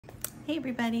Hey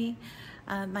everybody,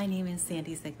 my name is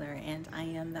Sandy Ziegler and I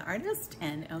am the artist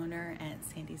and owner at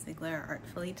Sandy Ziegler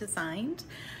Artfully Designed.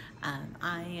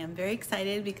 I am very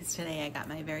excited because today I got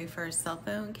my very first cell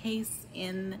phone case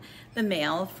in the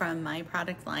mail from my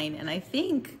product line, and I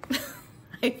think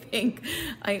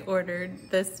I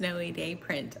ordered the Snowy Day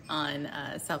print on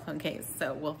a cell phone case,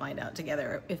 so we'll find out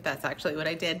together if that's actually what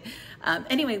I did.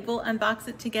 Anyway, we'll unbox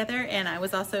it together, and I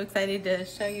was also excited to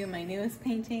show you my newest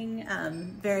painting.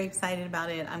 Very excited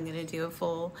about it. I'm gonna do a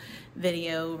full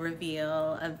video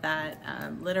reveal of that.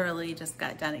 Literally just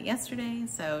got done it yesterday,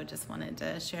 so just wanted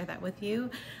to share that with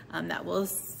you. That will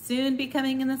soon be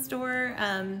coming in the store.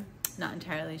 Not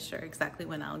entirely sure exactly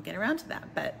when I'll get around to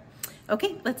that, but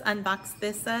okay, let's unbox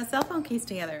this cell phone case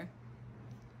together.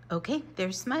 Okay,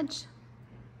 there's Smudge.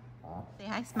 Say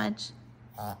hi, Smudge.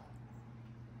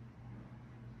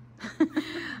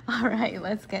 All right,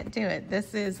 let's get to it.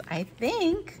 This is, I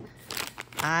think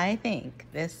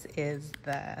this is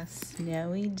the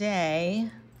Snowy Day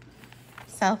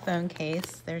cell phone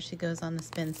case. There she goes on the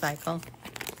spin cycle.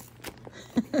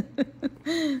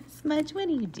 Smudge, what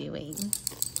are you doing?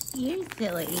 You're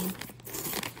silly.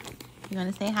 You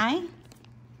want to say hi?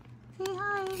 Say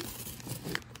hi.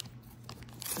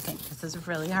 Okay, this is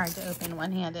really hard to open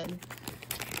one-handed.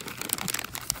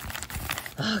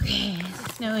 Okay,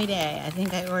 Snowy Day. I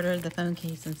think I ordered the phone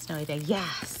case in Snowy Day.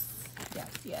 Yes, yes,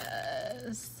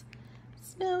 yes.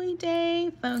 Snowy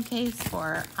Day phone case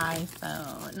for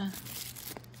iPhone. Let's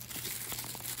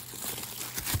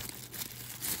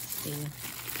see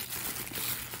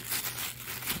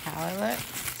how it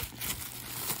looks.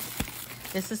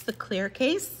 This is the clear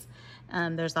case.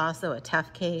 There's also a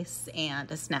tough case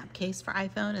and a snap case for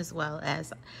iPhone, as well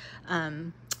as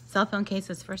cell phone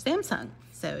cases for Samsung.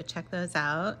 So check those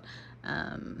out.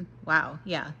 Wow,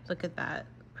 yeah, look at that.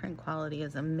 Print quality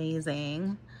is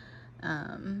amazing.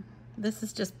 This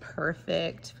is just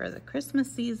perfect for the Christmas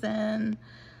season,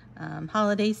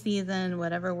 holiday season,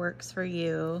 whatever works for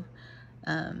you.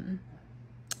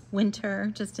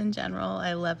 Winter, just in general.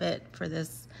 I love it for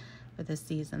this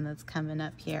season that's coming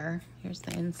up here. Here's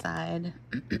the inside.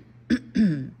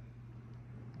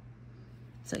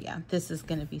 So yeah, this is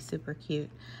gonna be super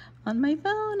cute on my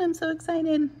phone. I'm so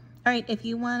excited. All right, if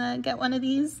you wanna get one of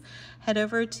these, head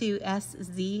over to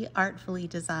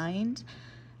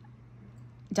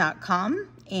szartfullydesigned.com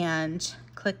and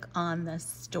click on the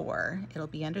store. It'll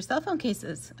be under cell phone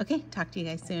cases. Okay, talk to you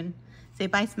guys soon. Say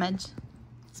bye, Smudge.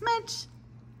 Smudge,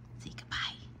 say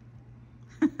goodbye.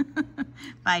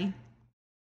 Bye.